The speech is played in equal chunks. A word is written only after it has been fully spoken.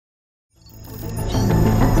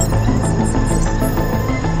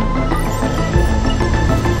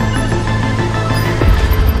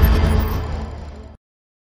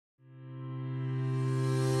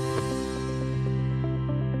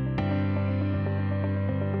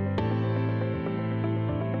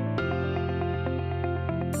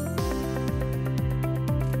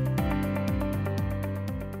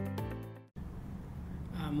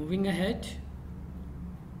moving ahead.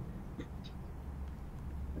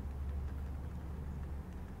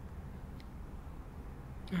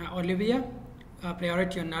 Olivia,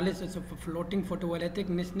 priority analysis of floating photovoltaic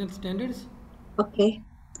national standards. Okay,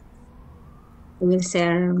 I will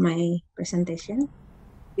share my presentation.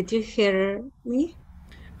 Did you hear me?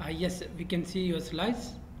 Yes, we can see your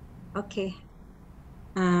slides. Okay.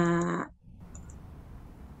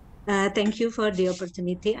 Thank you for the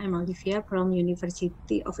opportunity. I'm Olivia from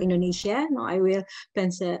University of Indonesia. Now I will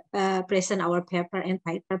present our paper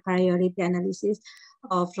entitled Priority Analysis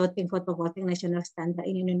of Floating Photovoltaic National Standard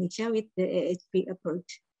in Indonesia with the AHP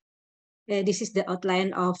approach. This is the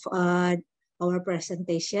outline of our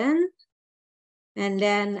presentation. And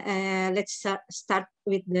then let's start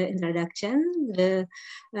with the introduction.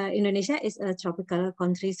 Indonesia is a tropical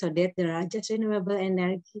country, so that the largest renewable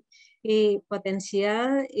energy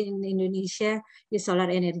potential in Indonesia is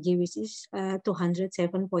solar energy, which is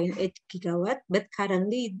 207.8 gigawatt. But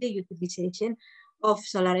currently, the utilization of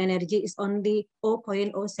solar energy is only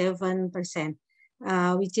 0.07%.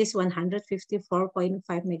 Which is 154.5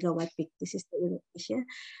 megawatt peak. This is the Indonesia.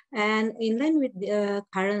 And in line with the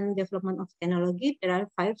current development of technology, there are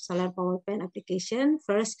 5 solar power plant applications.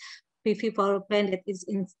 First, PV power plant that is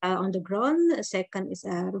installed on the ground. Second is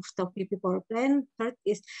a rooftop PV power plant. Third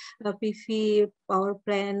is a PV power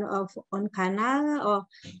plant on canal. Or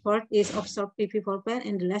fourth is offshore PV power plant.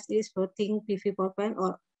 And the last is floating PV power plant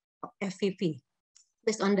or FPP.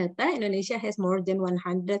 Based on data, Indonesia has more than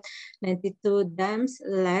 192 dams,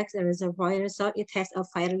 lakes, and reservoirs, so it has a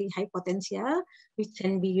fairly high potential, which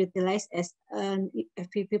can be utilized as an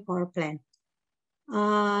FPP power plant.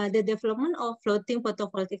 The development of floating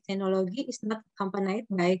photovoltaic technology is not accompanied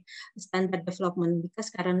by standard development because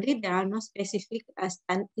currently there are no specific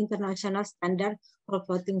international standard for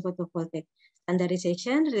floating photovoltaic.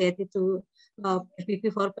 Standardization related to FPP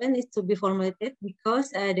power plant is to be formulated because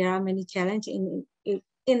there are many challenges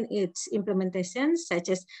in its implementation, such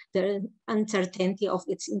as the uncertainty of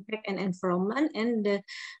its impact and environment and the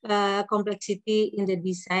complexity in the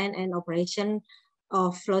design and operation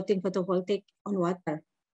of floating photovoltaic on water.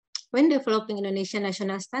 When developing Indonesian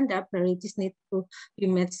national standard, priorities need to be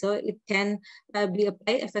met so it can be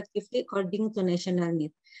applied effectively according to national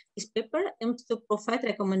need. This paper aims to provide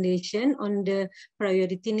recommendation on the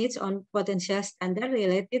priority needs on potential standard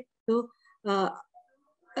related to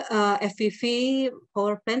FPV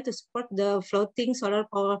power plant to support the floating solar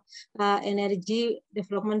power energy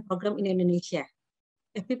development program in Indonesia.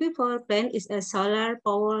 FPP power plant is a solar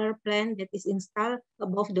power plant that is installed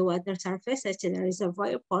above the water surface, such as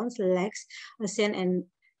reservoir, ponds, lakes, ocean, and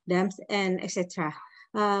dams, and etc.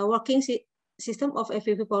 Working system of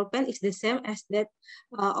FPP power plant is the same as that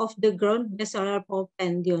of the ground-based solar power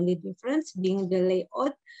plant. The only difference being the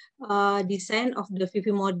layout, design of the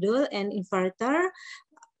PV module and inverter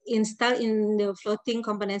installed in the floating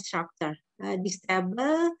component structure. This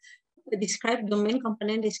table describes the main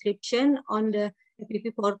component description on the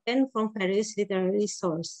FPP power plant from various literary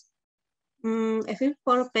sources. FPP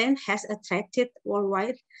power plant has attracted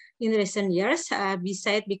worldwide in recent years.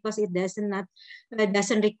 Besides, because it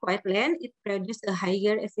doesn't require land, it produces a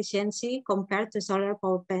higher efficiency compared to solar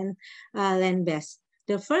power plant land-based.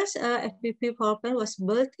 The first FPP power plant was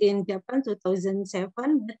built in Japan 2007,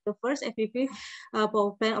 but the first FPP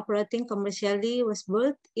power plant operating commercially was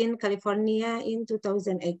built in California in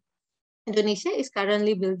 2008. Indonesia is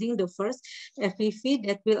currently building the first FPV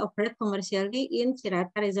that will operate commercially in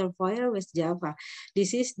Cirata Reservoir, West Java.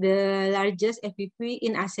 This is the largest FPV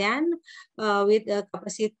in ASEAN with a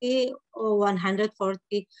capacity of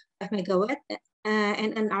 145 megawatt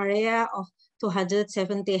and an area of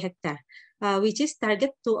 270 hectares, which is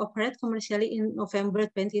targeted to operate commercially in November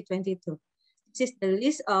 2022. This is the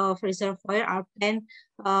list of reservoirs are planned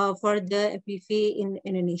for the FPV in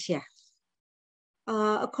Indonesia.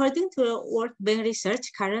 According to World Bank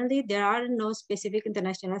research, currently there are no specific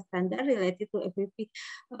international standard related to FPV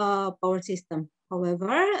power system.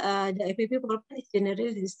 However, the FPV power plant is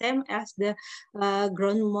generally the same as the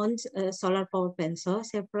ground-mount solar power plant. So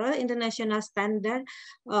several international standards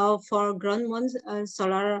for ground-mount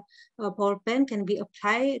solar power plant can be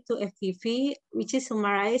applied to FPV, which is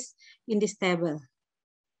summarized in this table.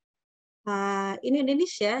 In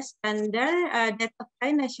Indonesia, standard that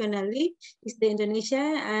apply nationally is the Indonesia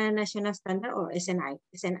National Standard or SNI.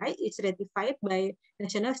 SNI is ratified by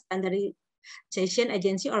National Standardization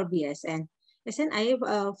Agency or BSN. SNI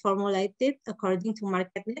formulated according to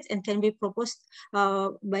market needs and can be proposed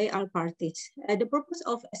by all parties. The purpose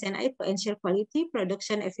of SNI to ensure quality,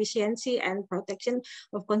 production efficiency, and protection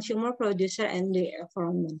of consumer, producer, and the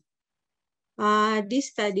environment. This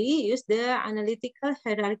study used the analytical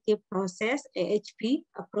hierarchy process (AHP)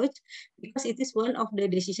 approach because it is one of the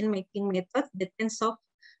decision-making methods that can solve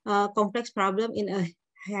complex problem in a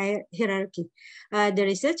hierarchy. The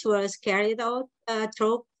research was carried out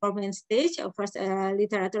through four main stages. First,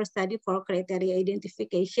 literature study for criteria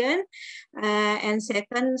identification, and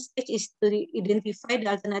second stage is to identify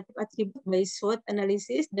the alternative attribute by SWOT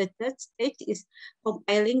analysis. The third stage is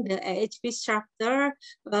compiling the AHP structure,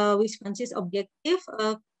 which consists objective,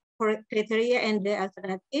 criteria, and the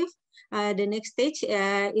alternative. The next stage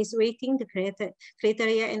is weighting the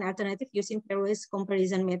criteria and alternative using pairwise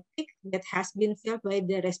comparison metric that has been filled by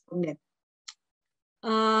the respondent.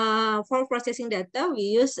 For processing data,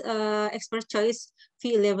 we use expert choice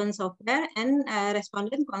V11 software, and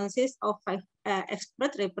respondent consists of 5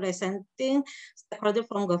 experts representing stakeholders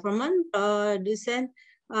from government, docent,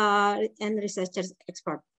 and researchers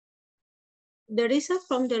expert. The result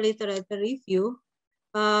from the literature review,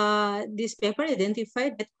 this paper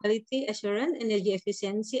identified that quality assurance, energy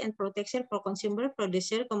efficiency, and protection for consumer,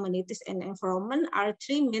 producer, communities, and environment are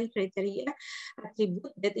 3 main criteria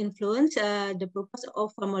attributes that influence the purpose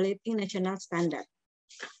of formulating national standard.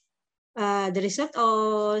 The result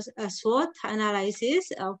of SWOT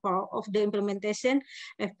analysis of the implementation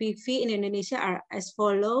FPV in Indonesia are as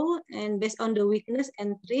follows, and based on the weakness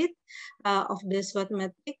and threat of the SWOT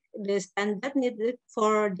metric, the standard needed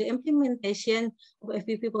for the implementation of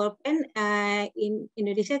FPV power plant in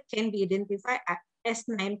Indonesia can be identified as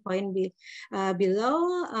 9 points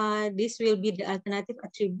below. This will be the alternative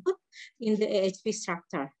attribute in the AHP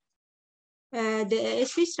structure. The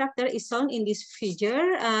AHP structure is shown in this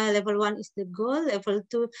figure. Level 1 is the goal, level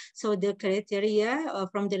 2, so the criteria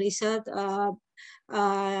from the result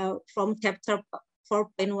from chapter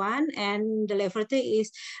 4.1, and the level 3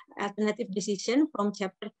 is alternative decision from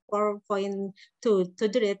chapter 4.2 to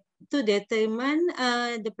determine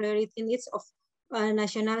the priority needs of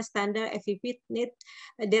national standard FPV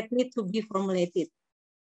that need to be formulated.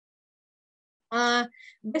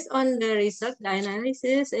 Based on the result, the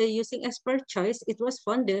analysis using expert choice, it was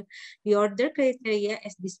found the order criteria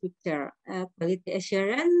as this picture. Quality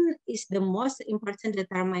assurance is the most important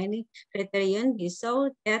determining criterion. We saw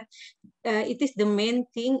that it is the main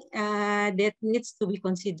thing that needs to be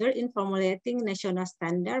considered in formulating national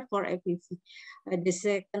standard for FPV. The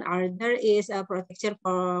second order is protection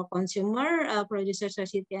for consumer, producer,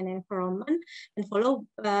 society, and environment, and followed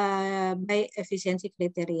by efficiency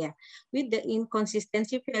criteria. With the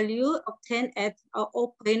inconsistency value obtained at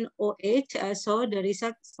 0.08, so the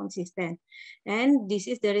result is consistent. And this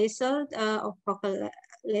is the result of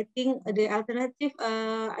calculating the alternative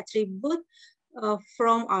attribute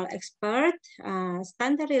from our expert,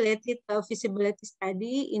 standard related feasibility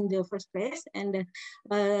study in the first place, and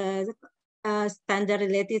standard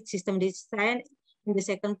related system design in the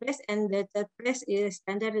second place, and the third place is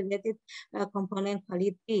standard related component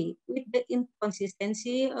quality. With the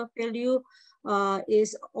inconsistency value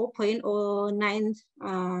is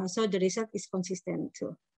 0.09, so the result is consistent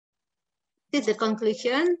too. This is the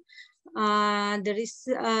conclusion.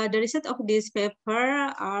 The result of this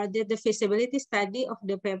paper are that the feasibility study of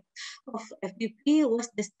the FPV was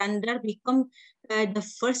the standard become the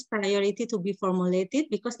first priority to be formulated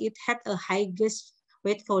because it had a high gas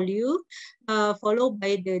weight volume, followed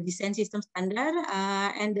by the design system standard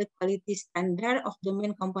and the quality standard of the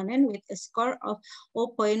main component with a score of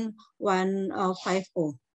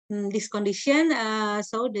 0.150. This condition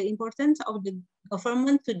show the importance of the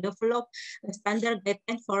government to develop a standard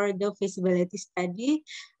guideline for the feasibility study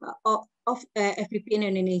of FPV in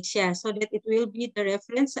Indonesia, so that it will be the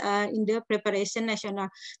reference in the preparation national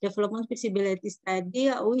development feasibility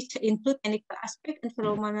study, which include technical aspect,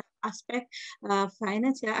 environmental aspect,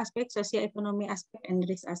 financial aspect, socio-economic aspect, and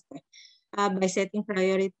risk aspect. By setting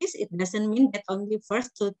priorities, it doesn't mean that only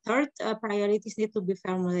first to third priorities need to be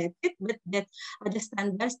formulated, but that other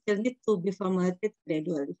standards still need to be formulated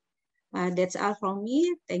gradually. That's all from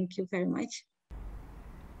me. Thank you very much.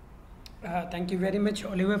 Thank you very much,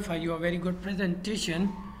 Oliver, for your very good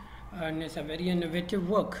presentation. And it's a very innovative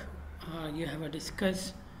work you have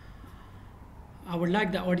discussed. I would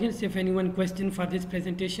like the audience, if anyone question for this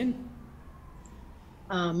presentation.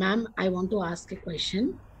 Ma'am, I want to ask a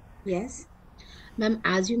question. Yes. Ma'am,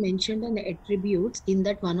 as you mentioned on the attributes, in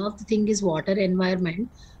that one of the thing is water environment.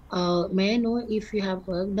 May I know if you have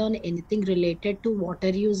worked on anything related to water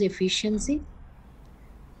use efficiency?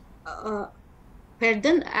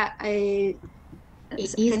 Pardon,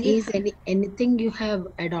 Is anything you have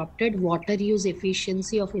adopted water use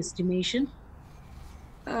efficiency of estimation?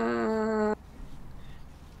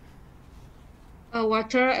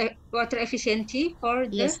 Water efficiency for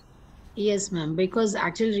yes. Yes, ma'am, because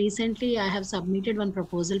actually recently I have submitted one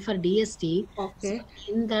proposal for DST. So Okay.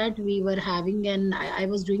 in that we were having I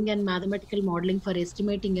was doing an mathematical modeling for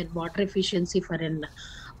estimating a water efficiency for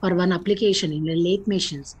one application in the lake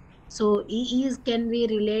machines. So can we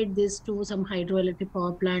relate this to some hydroelectric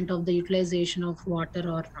power plant of the utilization of water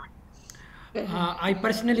or not? I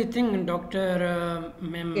personally think Dr.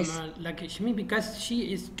 Ma'am Yes. Lakshmi, because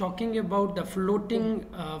she is talking about the floating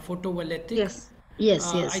photovoltaic, Yes.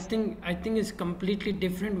 Yes, I yes. think is completely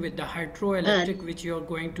different with the Uh, hydroelectric which you are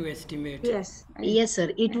going to estimate. Yes. yes,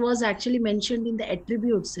 sir. It was actually mentioned in the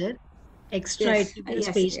attributes, sir. Extra Yes. attributes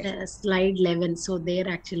Yes. page Yes. slide 11. So there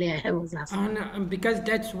actually I was asking. And because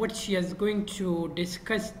that's what she is going to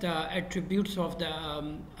discuss the attributes of the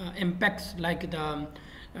impacts, like the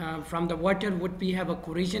from the water would we have a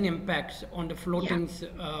corrosion impacts on the Yeah. floating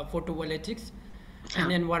photovoltaics and Huh.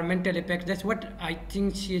 environmental effects. That's what I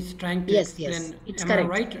think she is trying to Yes, yes. explain. It's Am I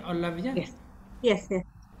correct. right, Olivia? Yes. Yes. Yes.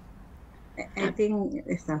 I Uh, think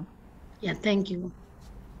so. yeah, thank you.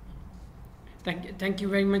 Thank you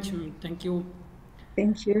very much. Thank you.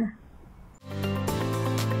 Thank you.